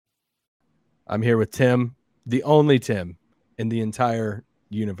I'm here with Tim, the only Tim in the entire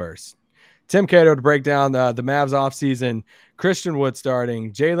universe. Tim Cato to break down the Mavs offseason, Christian Wood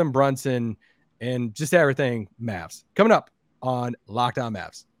starting, Jalen Brunson, and just everything Mavs. Coming up on Locked On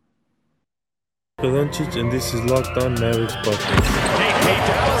Mavs. Doncic, and this is Locked On Mavericks podcast.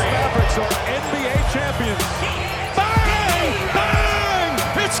 Dallas Mavericks are NBA champions. Bang!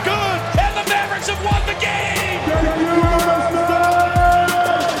 Bang! It's good! And the Mavericks have won the game!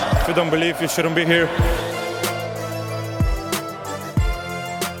 If you don't believe, you shouldn't be here.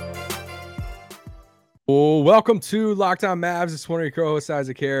 Well, welcome to Locked On Mavs. It's one of your co-hosts,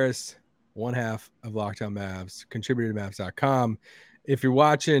 Isaac Harris, one half of Locked On Mavs, contributor to Mavs.com. If you're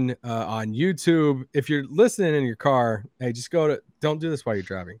watching on YouTube, if you're listening in your car, hey, just don't do this while you're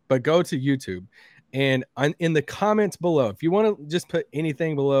driving, but go to YouTube and in the comments below, if you want to just put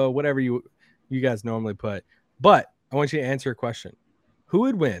anything below, whatever you guys normally put, but I want you to answer a question. Who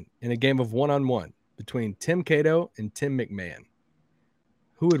would win in a game of one-on-one between Tim Cato and Tim McMahon?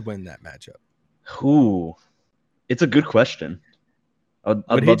 Who would win that matchup? Ooh, it's a good question. I'd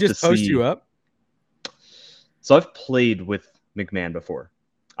Would he love just to post see. you up? So I've played with McMahon before.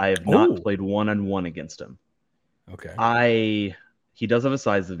 I have not Oh. played one-on-one against him. Okay. He does have a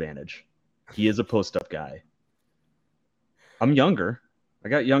size advantage. He is a post-up guy. I'm younger. I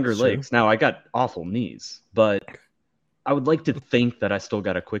got younger Sure. legs. Now I got awful knees, but I would like to think that I still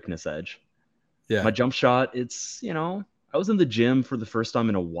got a quickness edge. Yeah. My jump shot, I was in the gym for the first time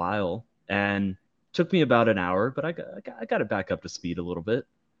in a while and took me about an hour, but I got it back up to speed a little bit.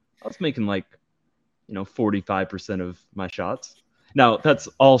 I was making 45% of my shots. Now that's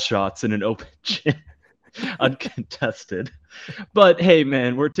all shots in an open gym, uncontested. But hey,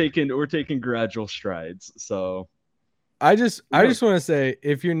 man, we're taking gradual strides. So I just want to say,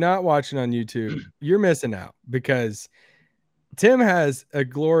 if you're not watching on YouTube, you're missing out because Tim has a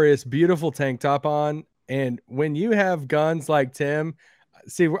glorious, beautiful tank top on, and when you have guns like Tim,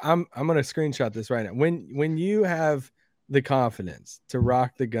 see, I'm going to screenshot this right now. When you have the confidence to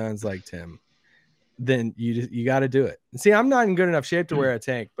rock the guns like Tim, then you got to do it. See, I'm not in good enough shape to wear a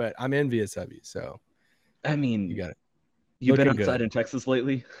tank, but I'm envious of you. So, I mean, you got it. You've been Looking outside good. in Texas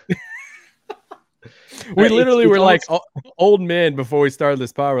lately? We It's literally were like almost- old men before we started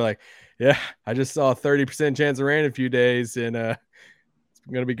this pod. We're like, yeah, I just saw a 30% chance of rain in a few days, and it's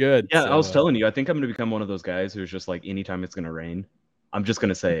gonna be good. Yeah, So, I was telling you, I think I'm going to become one of those guys who's just like, anytime it's going to rain, I'm just going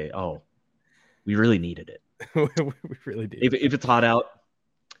to say, oh, we really needed it. we really did. If it's hot out,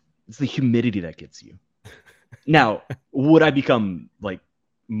 it's the humidity that gets you. Now, would I become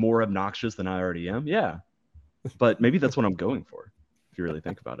more obnoxious than I already am? Yeah. But maybe that's what I'm going for, if you really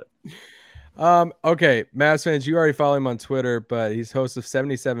think about it. Okay, Mavs fans, you already follow him on Twitter, but he's host of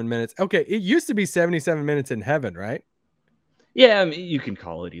 77 Minutes. Okay, it used to be 77 Minutes in Heaven, right? Yeah, I mean, you can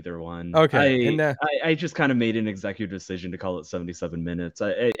call it either one. Okay, I just kind of made an executive decision to call it 77 Minutes.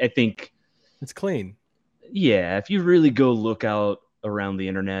 I think, it's clean. yeah, if you really go look out around the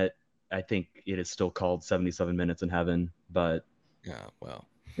internet, I think it is still called 77 Minutes in Heaven. But, Yeah, well,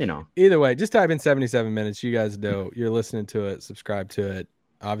 either either way, just type in 77 Minutes. You guys know you're listening to it, subscribe to it.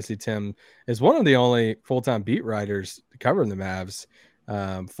 Obviously, Tim is one of the only full-time beat writers covering the Mavs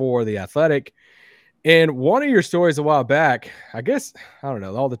for The Athletic. And one of your stories a while back, I guess, I don't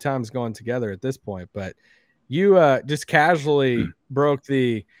know, all the time's going together at this point, but you just casually broke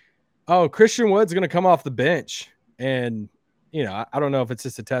Christian Wood's going to come off the bench. And, I don't know if it's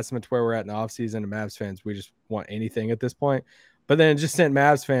just a testament to where we're at in the offseason and Mavs fans, we just want anything at this point. But then it just sent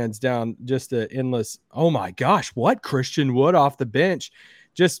Mavs fans down just an endless, oh my gosh, what? Christian Wood off the bench?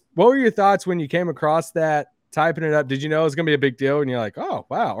 Just what were your thoughts when you came across that, typing it up? Did you know it was going to be a big deal? And you're like, oh,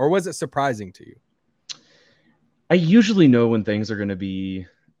 wow. Or was it surprising to you? I usually know when things are going to be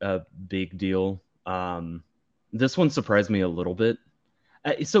a big deal. This one surprised me a little bit.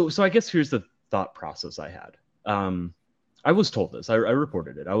 So I guess here's the thought process I had. I was told this. I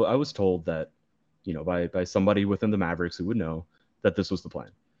reported it. I was told that, by somebody within the Mavericks who would know that this was the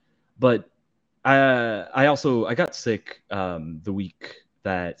plan. But I got sick the week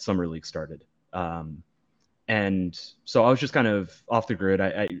that Summer League started. And so I was just kind of off the grid.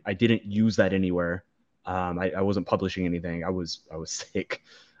 I didn't use that anywhere. I wasn't publishing anything. I was sick.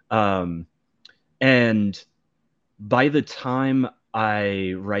 And by the time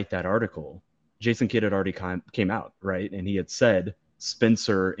I write that article, Jason Kidd had already came out, right? And he had said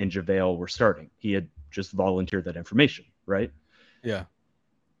Spencer and JaVale were starting. He had just volunteered that information, right? Yeah.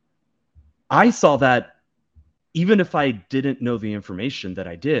 I saw that even if I didn't know the information that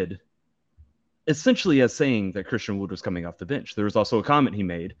I did, essentially as saying that Christian Wood was coming off the bench. There was also a comment he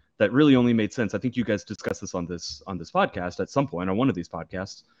made that really only made sense. I think you guys discussed this on this podcast at some point on one of these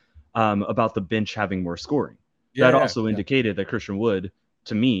podcasts, about the bench having more scoring. That also indicated that Christian Wood,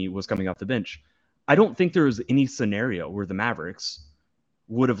 to me, was coming off the bench. I don't think there was any scenario where the Mavericks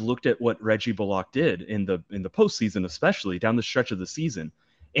would have looked at what Reggie Bullock did in the postseason, especially down the stretch of the season,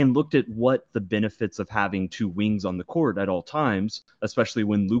 and looked at what the benefits of having two wings on the court at all times, especially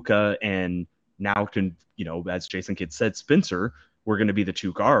when Luka and now can, as Jason Kidd said, Spencer were going to be the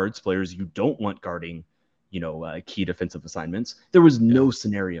two guards, players you don't want guarding, key defensive assignments. There was no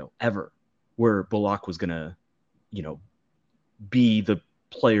scenario ever where Bullock was going to, be the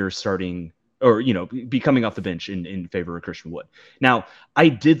player starting or, be coming off the bench in favor of Christian Wood. Now, I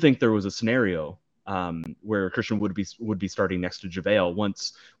did think there was a scenario where Christian would be starting next to JaVale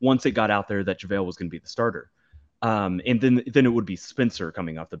once it got out there that JaVale was going to be the starter. And then it would be Spencer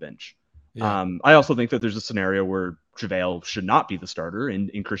coming off the bench. Yeah. I also think that there's a scenario where JaVale should not be the starter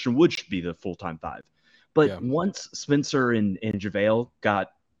and Christian Wood should be the full-time 5. But once Spencer and JaVale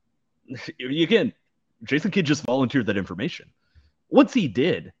got, again, Jason Kidd just volunteered that information. Once he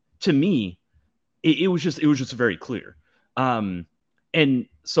did, to me, it was just very clear. And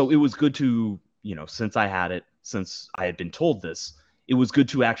so it was good to, since I had been told this, it was good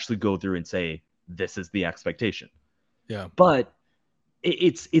to actually go through and say, this is the expectation. Yeah. But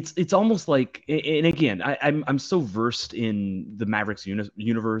it's almost like, and again, I'm so versed in the Mavericks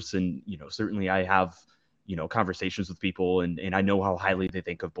universe, and certainly I have conversations with people, and I know how highly they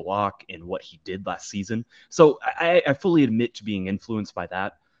think of Bullock and what he did last season. So I fully admit to being influenced by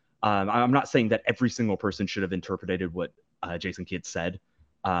that. I'm not saying that every single person should have interpreted what Jason Kidd said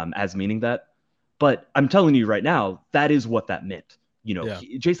as meaning that, but I'm telling you right now, that is what that meant.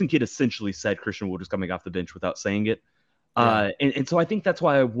 Jason Kidd essentially said Christian Wood was coming off the bench without saying it. And so I think that's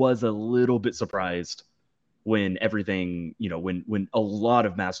why I was a little bit surprised when everything, when a lot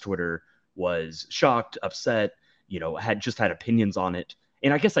of Mavs Twitter was shocked, upset, had opinions on it.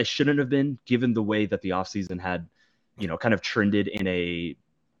 And I guess I shouldn't have been, given the way that the offseason had, kind of trended in a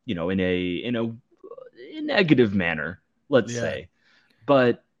negative manner, let's say.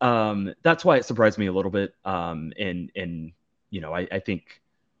 But that's why it surprised me a little bit. And I think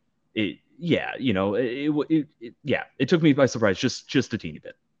it took me by surprise just a teeny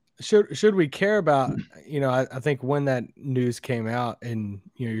bit. Should we care about, I think when that news came out and,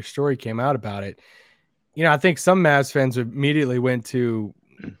 your story came out about it, I think some Mavs fans immediately went to,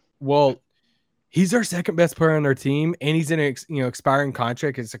 well, he's our second best player on our team and he's in an expiring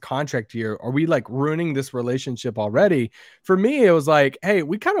contract. It's a contract year. Are we like ruining this relationship already? For me, it was like, hey,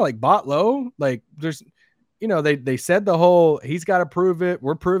 we kind of like bought low. Like there's, they said the whole, he's got to prove it.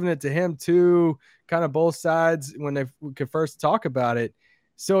 We're proving it to him too, kind of both sides when they could first talk about it.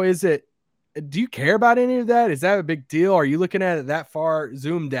 So do you care about any of that? Is that a big deal? Are you looking at it that far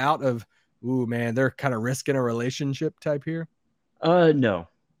zoomed out of, ooh, man, they're kind of risking a relationship type here? No.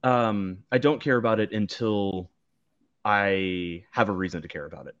 I don't care about it until I have a reason to care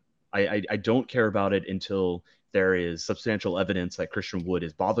about it. I don't care about it until there is substantial evidence that Christian Wood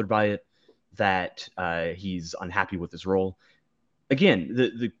is bothered by it, that he's unhappy with his role. Again,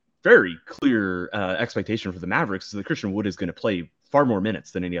 the very clear expectation for the Mavericks is that Christian Wood is going to play far more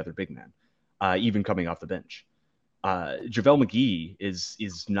minutes than any other big man, even coming off the bench. JaVale McGee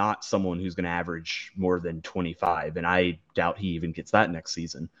is not someone who's going to average more than 25, and I doubt he even gets that next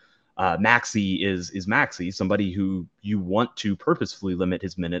season. Maxey is Maxey, somebody who you want to purposefully limit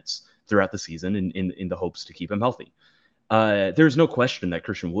his minutes throughout the season in the hopes to keep him healthy. There's no question that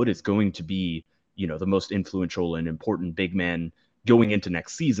Christian Wood is going to be, the most influential and important big man going into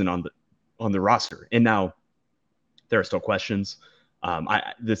next season on the roster. And now there are still questions. I'm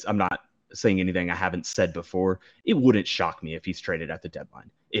not saying anything I haven't said before. It wouldn't shock me if he's traded at the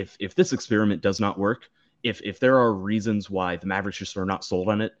deadline. If this experiment does not work, if there are reasons why the Mavericks just are not sold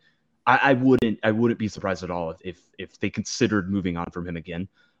on it, I wouldn't be surprised at all if they considered moving on from him again.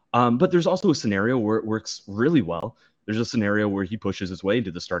 But there's also a scenario where it works really well. There's a scenario where he pushes his way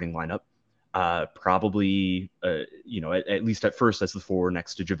into the starting lineup, probably at least at first as the 4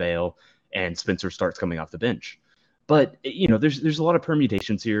 next to JaVale, and Spencer starts coming off the bench. But, there's a lot of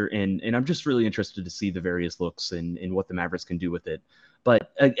permutations here, and I'm just really interested to see the various looks and what the Mavericks can do with it.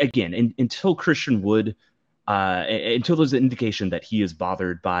 But again, until Christian Wood, until there's an indication that he is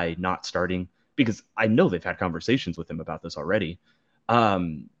bothered by not starting, because I know they've had conversations with him about this already,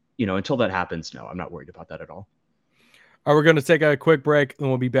 until that happens, no, I'm not worried about that at all. All right, we're going to take a quick break, and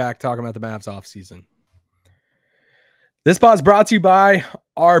we'll be back talking about the Mavs offseason. This pod is brought to you by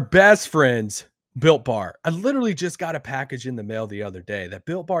our best friends, Built Bar. I literally just got a package in the mail the other day that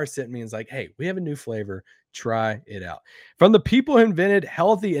Built Bar sent me and is like, hey, we have a new flavor. Try it out. From the people who invented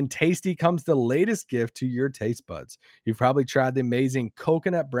healthy and tasty comes the latest gift to your taste buds. You've probably tried the amazing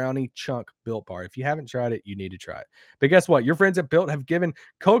coconut brownie chunk Built Bar. If you haven't tried it, you need to try it. But guess what? Your friends at Built have given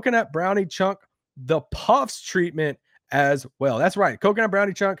coconut brownie chunk the Puffs treatment as well. That's right. Coconut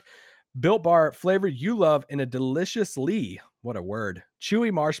brownie chunk Built Bar flavor you love in a deliciously, what a word, chewy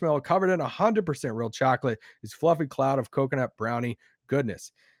marshmallow covered in 100% real chocolate, this fluffy cloud of coconut brownie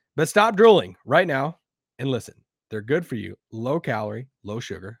goodness. But stop drooling right now and listen. They're good for you. Low calorie, low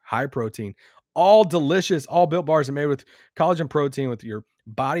sugar, high protein, all delicious. All Built Bars are made with collagen protein with your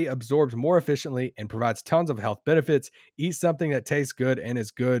body absorbs more efficiently and provides tons of health benefits. Eat something that tastes good and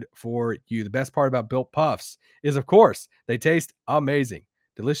is good for you. The best part about Built Puffs is, of course, they taste amazing.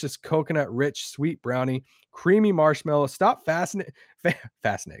 Delicious coconut rich sweet brownie, creamy marshmallow. Stop fascinating.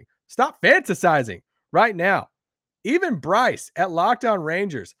 Stop fantasizing right now. Even Bryce at Locked On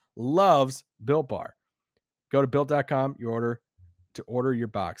Rangers loves Built Bar. Go to built.com to order your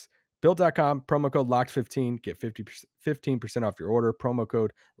box. Built.com, promo code LOCKED15, get 15% off your order. Promo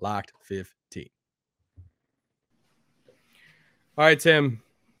code LOCKED15. All right, Tim.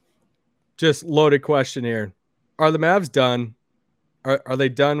 Just loaded question here. Are the Mavs done? Are they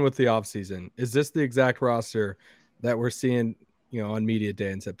done with the offseason? Is this the exact roster that we're seeing, on media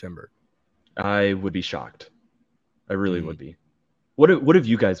day in September? I would be shocked. I really would be. What have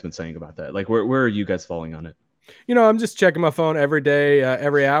you guys been saying about that? Like, where are you guys falling on it? I'm just checking my phone every day,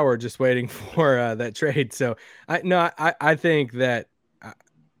 every hour, just waiting for that trade. So I think that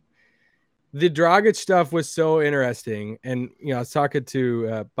the Dragic stuff was so interesting. And, I was talking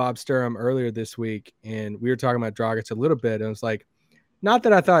to Bob Sturm earlier this week, and we were talking about Dragic a little bit. And it was like, not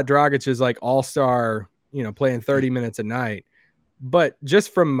that I thought Dragic is like all-star, playing 30 minutes a night, but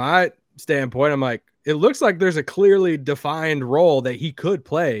just from my standpoint, I'm like, it looks like there's a clearly defined role that he could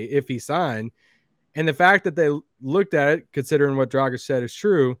play if he signed. And the fact that they looked at it, considering what Dragic said is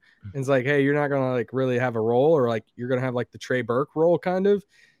true, and it's like, hey, you're not going to like really have a role, or like you're going to have like the Trey Burke role kind of.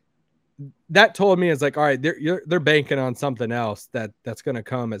 That told me it's like, all right, they're banking on something else that's going to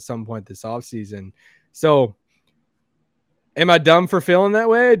come at some point this offseason. So am I dumb for feeling that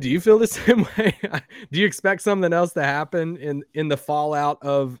way? Do you feel the same way? Do you expect something else to happen in the fallout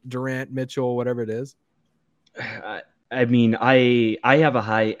of Durant, Mitchell, whatever it is? I mean, I have a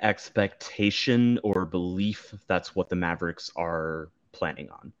high expectation or belief that's what the Mavericks are planning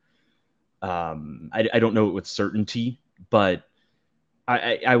on. I don't know it with certainty, but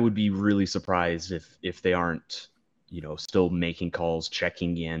I would be really surprised if they aren't, still making calls,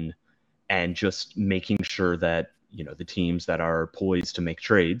 checking in, and just making sure that, the teams that are poised to make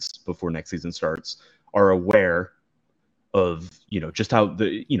trades before next season starts are aware of, just how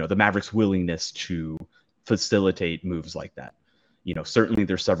the Mavericks' willingness to facilitate moves like that. Certainly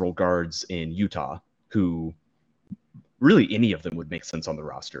there's several guards in Utah who really any of them would make sense on the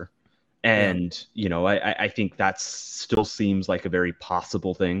roster. And, I think that still seems like a very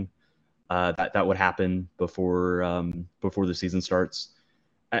possible thing that would happen before the season starts.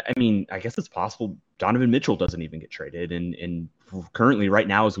 I mean, I guess it's possible Donovan Mitchell doesn't even get traded. And currently right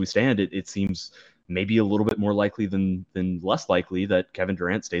now, as we stand, it seems maybe a little bit more likely than less likely that Kevin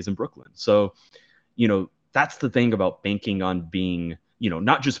Durant stays in Brooklyn. So, that's the thing about banking on being,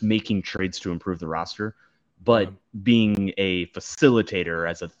 not just making trades to improve the roster, but being a facilitator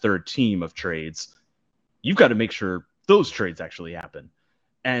as a third team of trades. You've got to make sure those trades actually happen.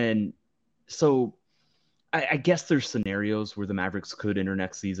 And so I guess there's scenarios where the Mavericks could enter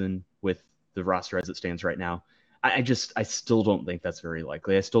next season with the roster as it stands right now. I still don't think that's very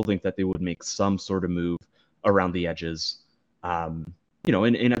likely. I still think that they would make some sort of move around the edges. And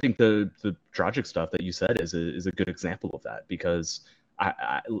I think the Dragic stuff that you said is a good example of that, because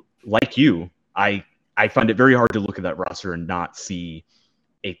I like you, I find it very hard to look at that roster and not see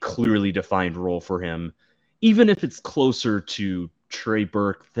a clearly defined role for him, even if it's closer to Trey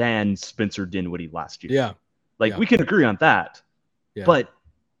Burke than Spencer Dinwiddie last year. Yeah. We can agree on that, but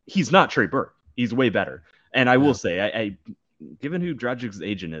he's not Trey Burke. He's way better. And I will say, I given who Dragic's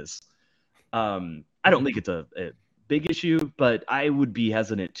agent is, I don't think it's a big issue, but I would be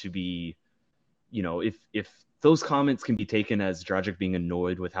hesitant to be, if those comments can be taken as Dragic being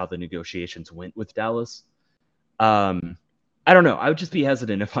annoyed with how the negotiations went with Dallas. I don't know. I would just be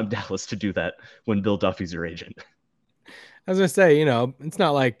hesitant if I'm Dallas to do that when Bill Duffy's your agent. I was going to say, it's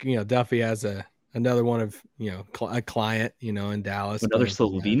not like, Duffy has another one of, a client, in Dallas. Another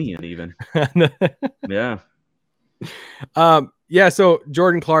Slovenian even. Yeah. So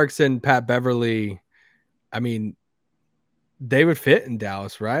Jordan Clarkson, Pat Beverly, I mean, they would fit in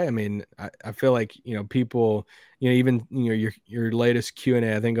Dallas, right? I mean, I feel like, people, even, your latest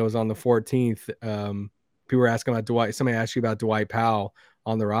Q&A, I think it was on the 14th. People were asking about Dwight. Somebody asked you about Dwight Powell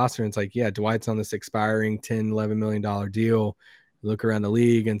on the roster. And it's like, yeah, Dwight's on this expiring $10-11 million deal. Look around the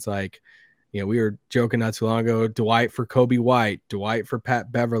league and it's like, we were joking not too long ago, Dwight for Kobe White, Dwight for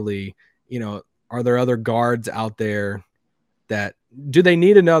Pat Beverly. Are there other guards out there that do they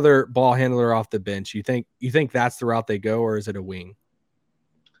need another ball handler off the bench? You think that's the route they go, or is it a wing?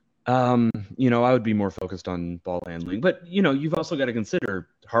 I would be more focused on ball handling, but you've also got to consider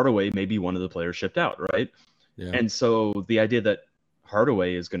Hardaway may be one of the players shipped out, right? Yeah. And so the idea that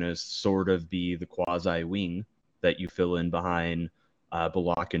Hardaway is going to sort of be the quasi wing that you fill in behind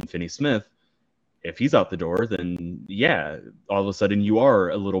Bullock and Finney-Smith, if he's out the door, then yeah, all of a sudden you are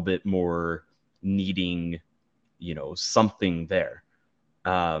a little bit more needing, something there.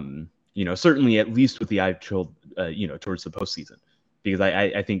 Certainly at least with the eye towards the postseason, because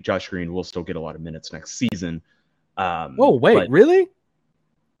I think Josh Green will still get a lot of minutes next season. Really?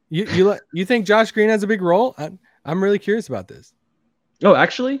 You think Josh Green has a big role? I'm really curious about this. Oh,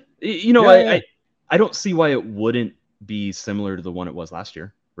 actually, I don't see why it wouldn't be similar to the one it was last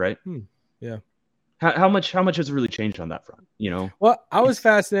year, right? Yeah. How much has really changed on that front? Well, I was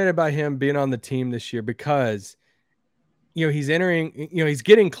fascinated by him being on the team this year because, he's entering, he's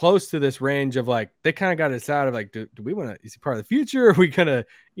getting close to this range of like, they kind of got to decide of like, do we want to, is he part of the future? Are we going to,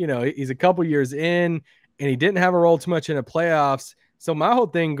 he's a couple years in and he didn't have a role too much in the playoffs. So my whole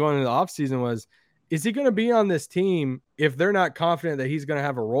thing going into the offseason was, is he going to be on this team if they're not confident that he's going to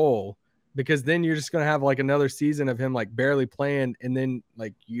have a role? Because then you're just going to have like another season of him like barely playing. And then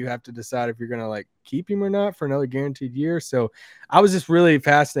like you have to decide if you're going to like keep him or not for another guaranteed year. So I was just really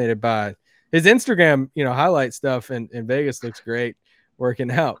fascinated by his Instagram, highlight stuff. And Vegas looks great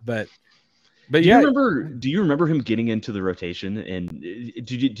working out. But do you remember him getting into the rotation? And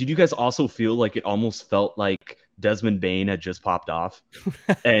did you guys also feel like it almost felt like Desmond Bane had just popped off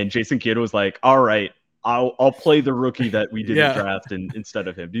and Jason Kidd was like, all right, I'll play the rookie that we didn't draft instead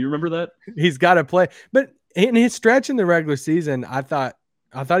of him. Do you remember that? He's got to play. But in his stretch in the regular season, I thought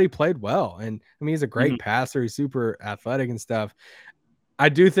he played well. And I mean, he's a great passer. He's super athletic and stuff. I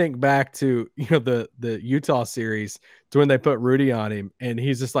do think back to, the Utah series to when they put Rudy on him and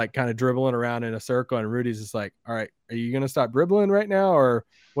he's just like kind of dribbling around in a circle. And Rudy's just like, all right, are you going to stop dribbling right now? Or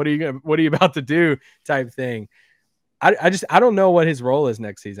what are you about to do type thing? I don't know what his role is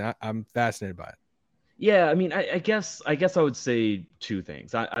next season. I'm fascinated by it. Yeah, I mean, I guess I would say two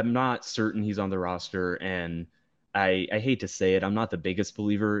things. I'm not certain he's on the roster, and I hate to say it, I'm not the biggest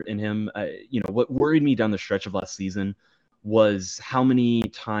believer in him. What worried me down the stretch of last season was how many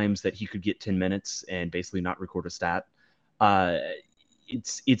times that he could get 10 minutes and basically not record a stat.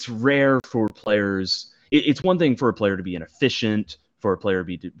 It's rare for players. It's one thing for a player to be inefficient, for a player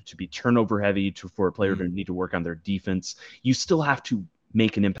to be turnover heavy, for a player to need to work on their defense. You still have to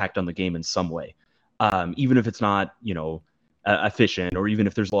make an impact on the game in some way. Even if it's not, efficient, or even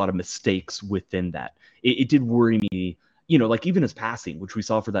if there's a lot of mistakes within that. It did worry me, like even his passing, which we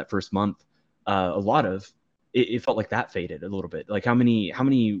saw for that first month, it felt like that faded a little bit. Like how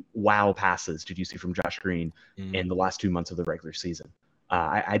many wow passes did you see from Josh Green in the last 2 months of the regular season?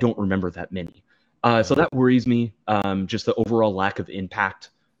 I don't remember that many. So that worries me. Just the overall lack of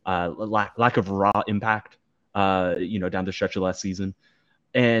impact, lack of raw impact, down the stretch of last season.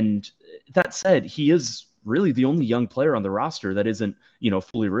 And that said, he is really the only young player on the roster that isn't,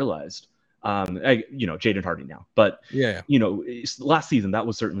 fully realized. Jaden Hardy now, but last season that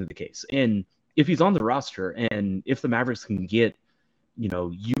was certainly the case. And if he's on the roster and if the Mavericks can get,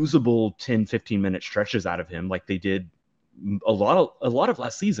 usable 10, 15 minute stretches out of him, like they did a lot of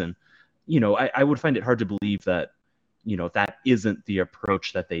last season, I would find it hard to believe that, that isn't the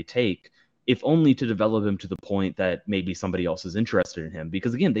approach that they take, if only to develop him to the point that maybe somebody else is interested in him.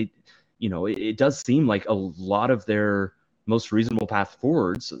 Because again, it does seem like a lot of their most reasonable path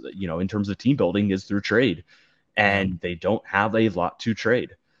forwards, in terms of team building is through trade, and they don't have a lot to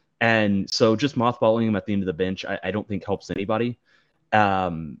trade. And so just mothballing him at the end of the bench, I don't think helps anybody.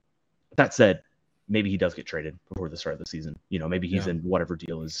 That said, maybe he does get traded before the start of the season. Maybe he's in whatever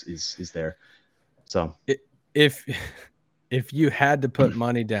deal is there. So if you had to put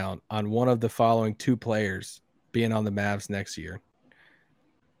money down on one of the following two players being on the Mavs next year,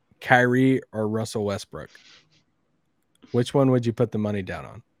 Kyrie or Russell Westbrook, which one would you put the money down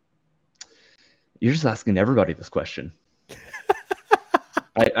on? You're just asking everybody this question.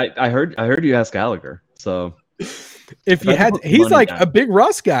 I heard you ask Gallagher. So if you had, he's like down. A big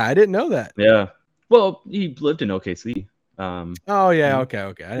Russ guy. I didn't know that. Yeah. Well, he lived in OKC. Oh yeah. Okay.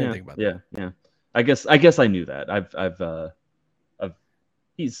 I didn't think about that. Yeah. I guess I knew that.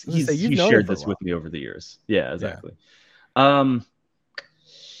 he's you've known him shared for a this while. with me over the years. Yeah, exactly. Yeah.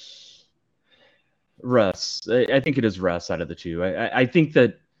 Russ, I think it is Russ out of the two. I think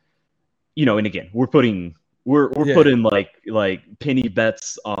that, and again, we're putting like penny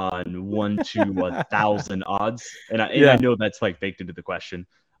bets on 1 to 1,000 odds, and I know that's like baked into the question.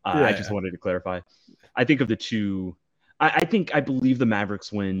 I just wanted to clarify. I think of the two, I believe the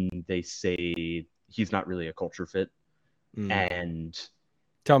Mavericks when they say he's not really a culture fit, and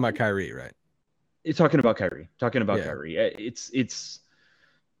talking about Kyrie, right? Talking about Kyrie. It's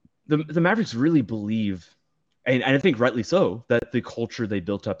the Mavericks really believe, and I think rightly so, that the culture they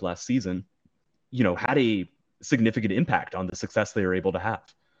built up last season, had a significant impact on the success they were able to have.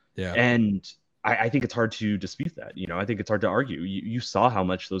 Yeah. And I think it's hard to dispute that. I think it's hard to argue. You saw how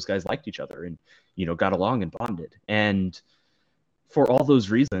much those guys liked each other and, got along and bonded. And for all those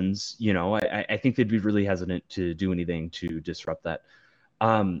reasons, I think they'd be really hesitant to do anything to disrupt that.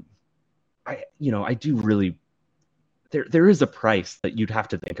 I do really, there is a price that you'd have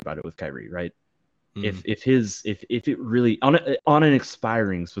to think about it with Kyrie, right? If it really on an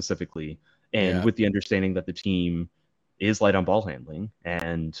expiring specifically, and with the understanding that the team is light on ball handling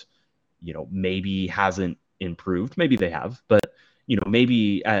and, maybe hasn't improved, maybe they have, but,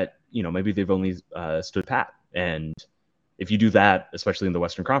 maybe they've only stood pat. And if you do that, especially in the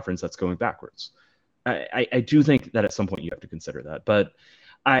Western Conference, that's going backwards. I do think that at some point you have to consider that. But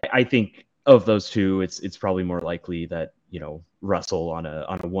I think of those two, it's probably more likely that, Russell on a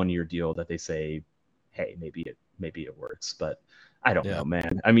 1-year deal that they say, hey, maybe it works. But I don't know,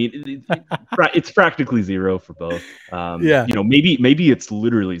 man. I mean, it's practically zero for both. Maybe it's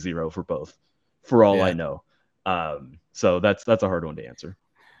literally zero for both, for all I know. So that's a hard one to answer.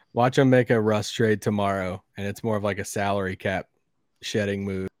 Watch them make a Russ trade tomorrow, and it's more of like a salary cap shedding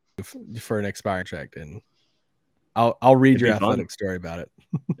move for an expiring contract, and I'll read your athletic story about it.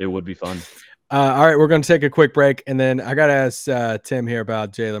 It would be fun. All right, we're going to take a quick break, and then I got to ask Tim here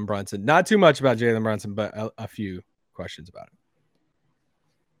about Jalen Brunson. Not too much about Jalen Brunson, but a few questions about it.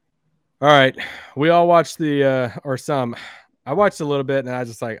 All right, we all watched I watched a little bit, and I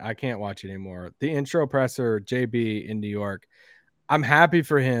just I can't watch it anymore. The intro presser, JB in New York. I'm happy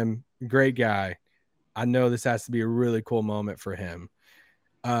for him. Great guy. I know this has to be a really cool moment for him.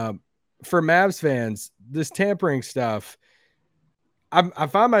 For Mavs fans, this tampering stuff, I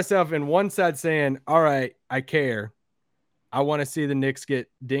find myself in one side saying, all right, I care. I want to see the Knicks get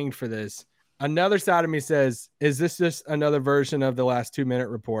dinged for this. Another side of me says, is this just another version of the last 2-minute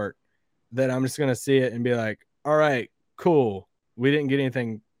report that I'm just going to see it and be like, all right, cool. We didn't get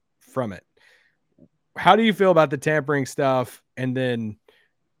anything from it. How do you feel about the tampering stuff? And then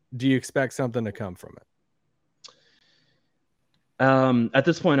do you expect something to come from it? At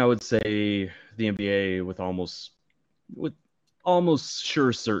this point, I would say the NBA with almost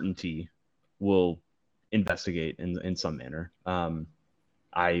sure certainty will investigate in some manner.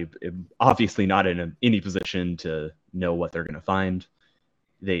 I am obviously not in any position to know what they're going to find.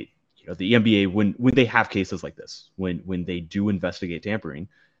 The NBA, when they have cases like this, when they do investigate tampering,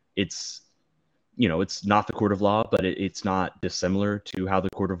 it's not the court of law, but it's not dissimilar to how the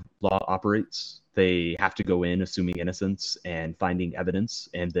court of law operates. They have to go in assuming innocence and finding evidence,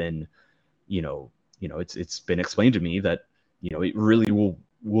 and then, it's been explained to me that, it really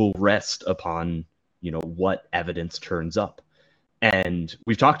will rest upon, what evidence turns up. And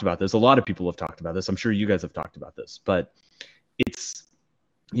we've talked about this. A lot of people have talked about this. I'm sure you guys have talked about this, but it's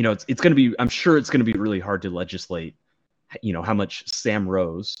going to be, I'm sure it's going to be really hard to legislate, how much Sam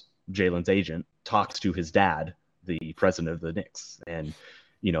Rose, Jalen's agent, talks to his dad, the president of the Knicks. And,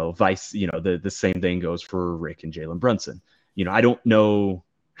 the same thing goes for Rick and Jalen Brunson. I don't know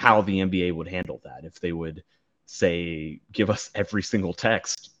how the NBA would handle that, if they would say, give us every single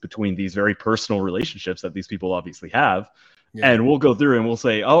text between these very personal relationships that these people obviously have. Yeah. And we'll go through and we'll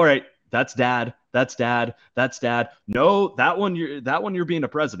say, all right, that's dad. That's dad. That's dad. No, that one you're being a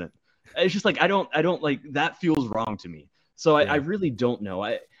president. It's just I don't like that. Feels wrong to me. So I really don't know.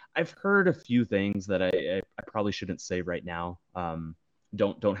 I've heard a few things that I probably shouldn't say right now.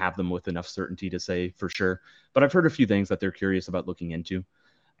 Don't have them with enough certainty to say for sure. But I've heard a few things that they're curious about looking into.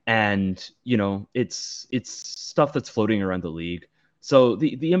 And, it's stuff that's floating around the league. So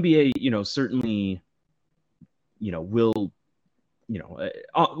the NBA, certainly, will,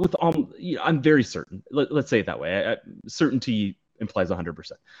 I'm very certain. Let's say it that way. Certainty implies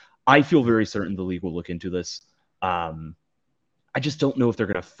 100%. I feel very certain the league will look into this. I just don't know if they're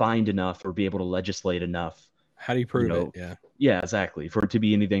going to find enough or be able to legislate enough. How do you prove it? Yeah. Yeah, exactly. For it to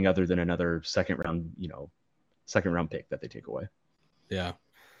be anything other than another second round pick that they take away. Yeah.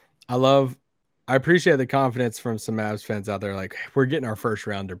 I love I appreciate the confidence from some Mavs fans out there. Like, we're getting our first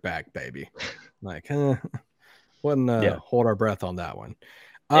rounder back, baby. Like, wouldn't hold our breath on that one.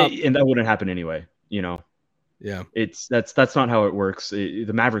 And that wouldn't happen anyway. Yeah, that's not how it works.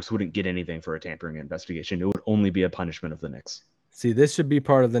 The Mavericks wouldn't get anything for a tampering investigation. It would only be a punishment of the Knicks. See, this should be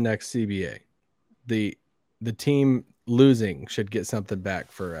part of the next CBA. The team losing should get something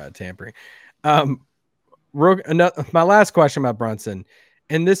back for tampering. My last question about Brunson,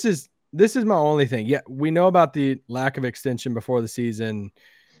 and this is my only thing. Yeah, we know about the lack of extension before the season.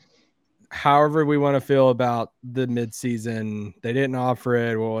 However, we want to feel about the midseason. They didn't offer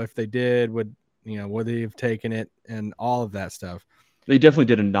it. Well, if they did, would they have taken it and all of that stuff? They definitely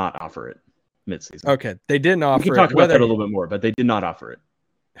did not offer it midseason. Okay, they didn't offer it. We can talk about that a little bit more, but they did not offer it.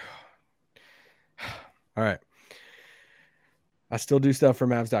 All right. I still do stuff for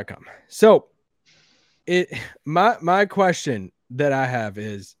Mavs.com. So my question that I have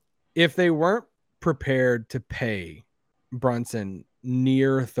is, if they weren't prepared to pay Brunson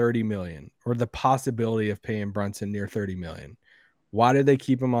near 30 million, or the possibility of paying Brunson near 30 million, why did they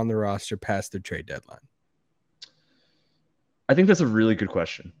keep him on the roster past the trade deadline? I think that's a really good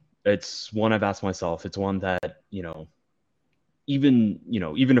question. It's one I've asked myself. It's one that, even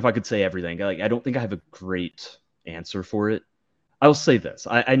if I could say everything, like, I don't think I have a great answer for it. I'll say this.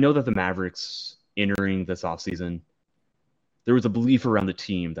 I know that the Mavericks entering this offseason, there was a belief around the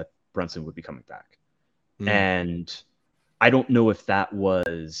team that Brunson would be coming back. And I don't know if that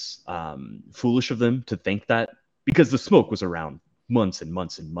was foolish of them to think that, because the smoke was around months and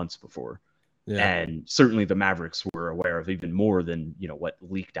months and months before. Yeah. And certainly the Mavericks were aware of even more than, what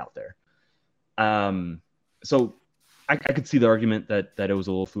leaked out there. So I could see the argument that it was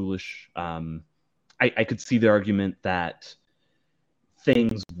a little foolish. I could see the argument that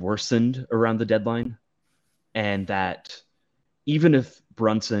things worsened around the deadline, and that even if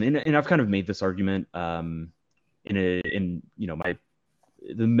Brunson, and I've kind of made this argument the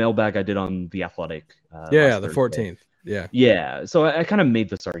mailbag I did on The Athletic. The 14th. Yeah. So I kind of made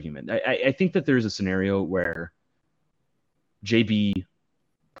this argument. I think that there's a scenario where JB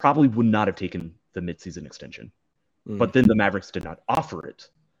probably would not have taken the midseason extension, but then the Mavericks did not offer it.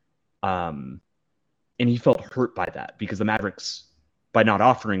 And he felt hurt by that, because the Mavericks, by not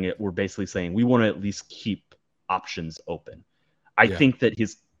offering it, were basically saying, we want to at least keep options open. I think that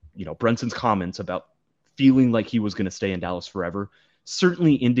Brunson's comments about feeling like he was going to stay in Dallas forever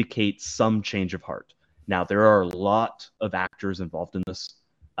certainly indicates some change of heart. Now, there are a lot of actors involved in this,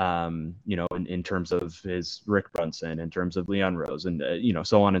 in terms of his Rick Brunson, in terms of Leon Rose, and,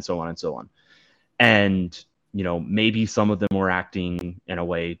 so on and so on and so on. And, maybe some of them were acting in a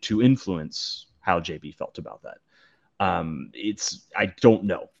way to influence how JB felt about that. I don't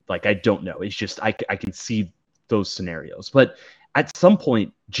know. I don't know. It's just, I can see those scenarios. But at some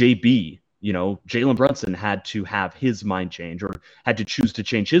point, JB, Jalen Brunson had to have his mind change, or had to choose to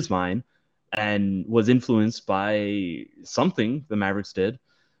change his mind, and was influenced by something the Mavericks did.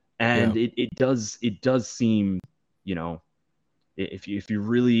 And it does seem, if you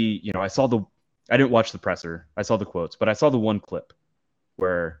really, I didn't watch the presser. I saw the quotes, but I saw the one clip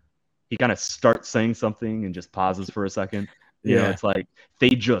where he kind of starts saying something and just pauses for a second. It's like,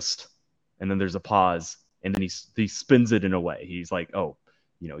 they just, and then there's a pause, and then he spins it in a way. He's like, oh,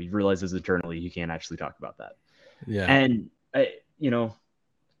 he realizes internally he can't actually talk about that. Yeah. And I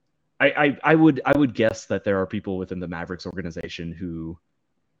would guess that there are people within the Mavericks organization who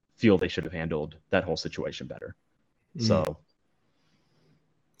feel they should have handled that whole situation better. So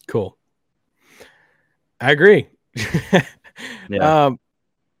cool. I agree. On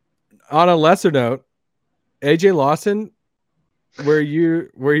a lesser note, AJ Lawson, were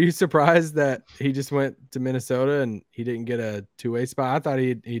you surprised that he just went to Minnesota and he didn't get a two-way spot? I thought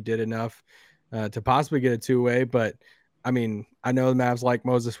he did enough to possibly get a two-way, but I mean, I know the Mavs like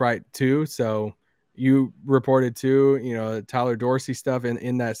Moses Wright too, so you reported too, Tyler Dorsey stuff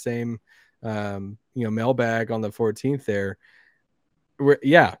in that same mailbag on the 14th there.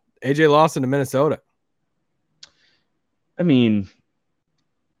 AJ Lawson to Minnesota. I mean,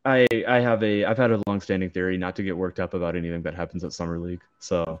 I've had a long-standing theory not to get worked up about anything that happens at Summer League.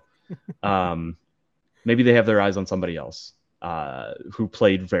 So maybe they have their eyes on somebody else who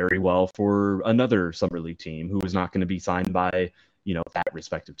played very well for another Summer League team who was not going to be signed by that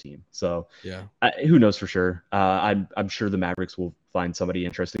respective team. So who knows for sure? I'm sure the Mavericks will find somebody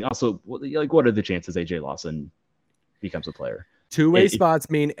interesting. Also, what are the chances AJ Lawson becomes a player? Two-way spots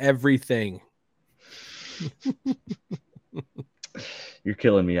mean everything. You're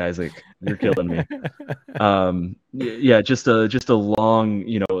killing me, Isaac. You're killing me. Just a long,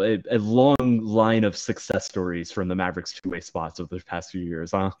 a long line of success stories from the Mavericks two-way spots over the past few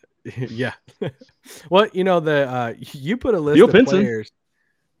years, huh? Yeah. Well, you put a list Theo of Pinson. players.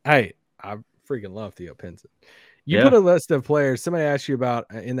 Hey, I freaking love Theo Pinson. You Yeah. put a list of players. Somebody asked you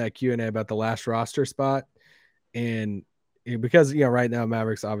about in that Q&A about the last roster spot, and because right now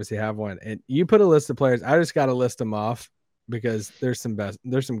Mavericks obviously have one, and you put a list of players. I just got to list them off because there's some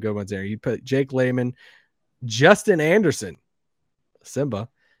good ones there. You put Jake Layman, Justin Anderson, Simba,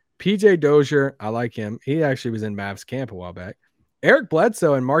 PJ Dozier. I like him. He actually was in Mavs camp a while back. Eric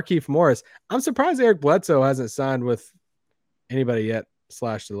Bledsoe and Markieff Morris. I'm surprised Eric Bledsoe hasn't signed with anybody yet /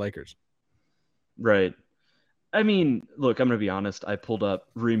 the Lakers. Right. I mean, look, I'm going to be honest. I pulled up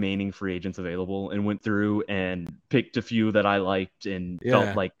remaining free agents available and went through and picked a few that I liked and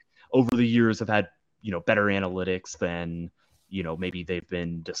felt like over the years have had, better analytics than, maybe they've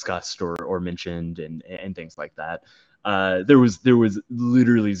been discussed or mentioned and things like that. There was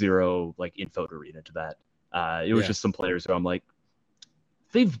literally zero info to read into that. It was just some players who I'm like,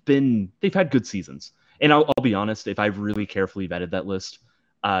 they've had good seasons. And I'll be honest, if I really carefully vetted that list,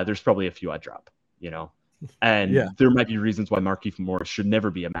 there's probably a few I'd drop, And there might be reasons why Markieff Morris should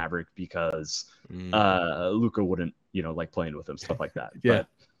never be a Maverick because Luka wouldn't, like playing with him, stuff like that. Yeah.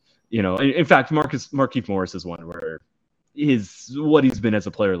 But, in fact, Markieff Morris is one where what he's been as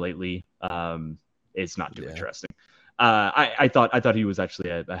a player lately is not too interesting. I thought he was actually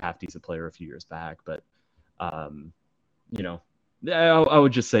a half decent player a few years back, but I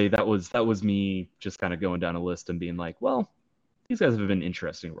would just say that was me just kind of going down a list and being like, well, these guys have been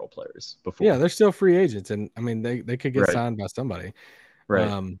interesting role players before. Yeah, they're still free agents, and I mean they could get signed by somebody.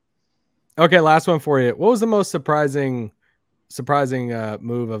 Right. Okay, last one for you. What was the most surprising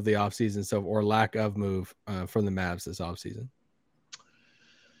move of the offseason or lack of move from the Mavs this offseason?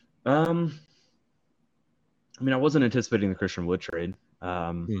 I mean, I wasn't anticipating the Christian Wood trade.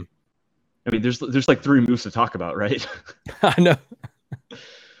 I mean, there's like 3 moves to talk about, right? I know.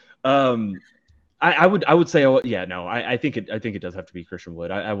 I would say, I think it does have to be Christian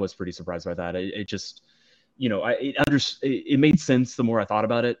Wood. I was pretty surprised by that. It just, it made sense the more I thought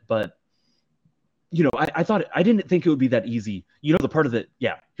about it, but I didn't think it would be that easy. Here's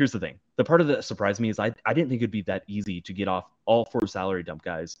the thing. The part of that surprised me is I didn't think it'd be that easy to get off all 4 salary dump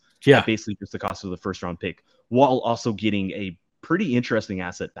guys. Yeah. At basically just the cost of the first round pick while also getting a pretty interesting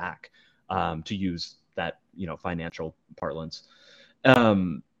asset back, to use that, financial parlance.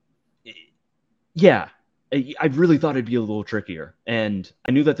 I really thought it'd be a little trickier, and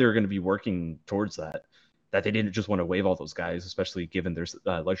I knew that they were going to be working towards that they didn't just want to waive all those guys, especially given their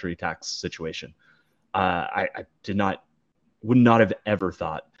luxury tax situation. I would not have ever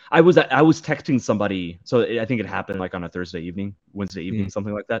thought. I was texting somebody, so I think it happened like on a Wednesday evening,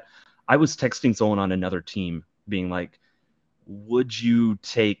 something like that. I was texting someone on another team being like, would you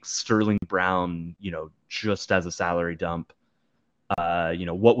take Sterling Brown, just as a salary dump?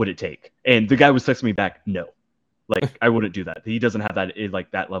 What would it take? And the guy was texting me back, no, I wouldn't do that. He doesn't have that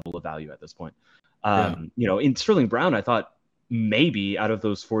that level of value at this point. In Sterling Brown, I thought maybe out of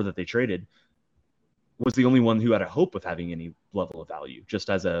those 4 that they traded was the only one who had a hope of having any level of value, just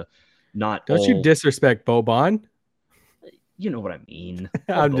as a not. Don't you disrespect Boban? You know what I mean.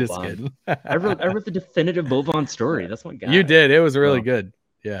 I'm just kidding. I wrote the definitive Boban story. That's my guy. You did. It was really good.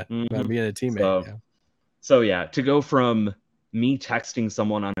 Yeah. About being a teammate. So to go from me texting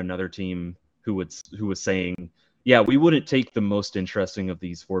someone on another team who was saying, we wouldn't take the most interesting of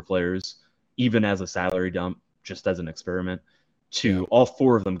these 4 players, even as a salary dump, just as an experiment, to all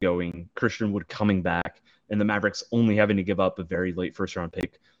 4 of them going, Christian Wood coming back, and the Mavericks only having to give up a very late first round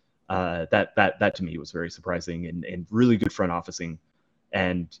pick. That to me was very surprising and really good front officing.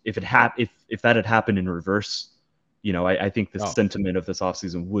 And if that had happened in reverse, I think the sentiment of this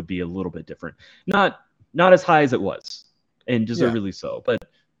offseason would be a little bit different. Not as high as it was, and deservedly so. But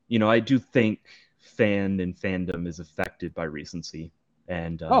I do think fandom is affected by recency,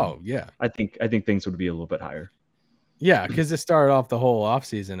 and I think things would be a little bit higher. Yeah, because it started off the whole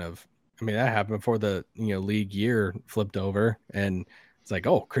offseason of, I mean, that happened before the league year flipped over, and it's like,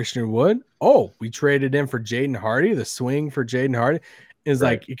 oh, Christian Wood, we traded in for Jaden Hardy, the swing for Jaden Hardy. It's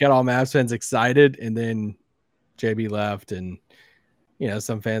like you got all Mavs fans excited, and then JB left, and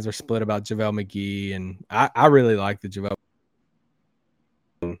some fans were split about JaVale McGee, and I really like the JaVale.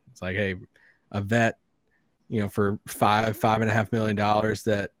 It's like, hey, a vet, for $5.5 million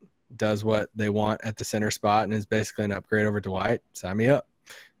that does what they want at the center spot and is basically an upgrade over Dwight. Sign me up.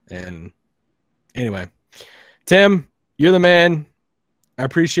 And anyway, Tim, you're the man. I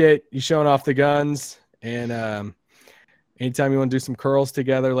appreciate you showing off the guns. And anytime you want to do some curls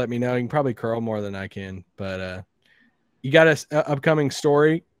together, let me know. You can probably curl more than I can, but you got an upcoming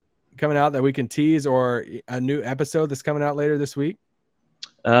story coming out that we can tease, or a new episode that's coming out later this week?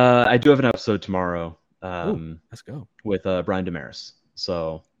 I do have an episode tomorrow. Let's go with Brian Damaris.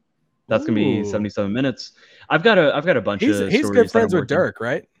 So that's gonna be Ooh. 77 minutes. I've got a bunch of He's stories good that I'm friends with working. Dirk,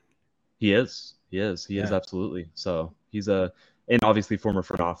 right? He is Yeah. absolutely. So he's and obviously former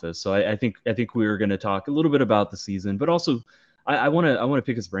front office. So I think we were going to talk a little bit about the season, but also I want to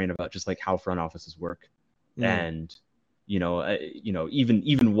pick his brain about just like how front offices work, and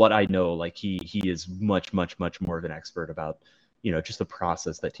even what I know, like he is much more of an expert about just the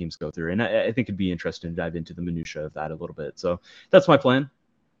process that teams go through, and I think it'd be interesting to dive into the minutia of that a little bit. So that's my plan.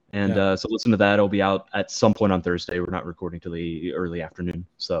 And so listen to that. It'll be out at some point on Thursday. We're not recording till the early afternoon,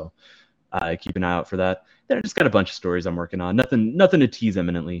 so keep an eye out for that. Then I just got a bunch of stories I'm working on. Nothing to tease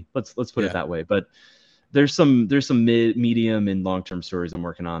imminently. Let's put it that way. But there's some medium and long term stories I'm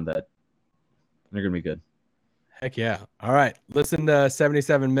working on that they're gonna be good. Heck yeah! All right, listen to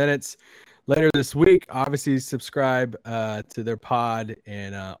 77 minutes later this week. Obviously, subscribe to their pod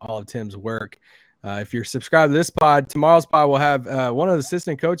and all of Tim's work. If you're subscribed to this pod, tomorrow's pod will have one of the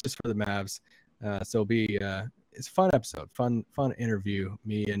assistant coaches for the Mavs. So it'll be it's a fun episode, fun interview.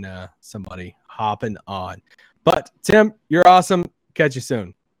 Me and somebody hopping on. But Tim, you're awesome. Catch you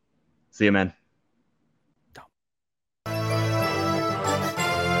soon. See you, man.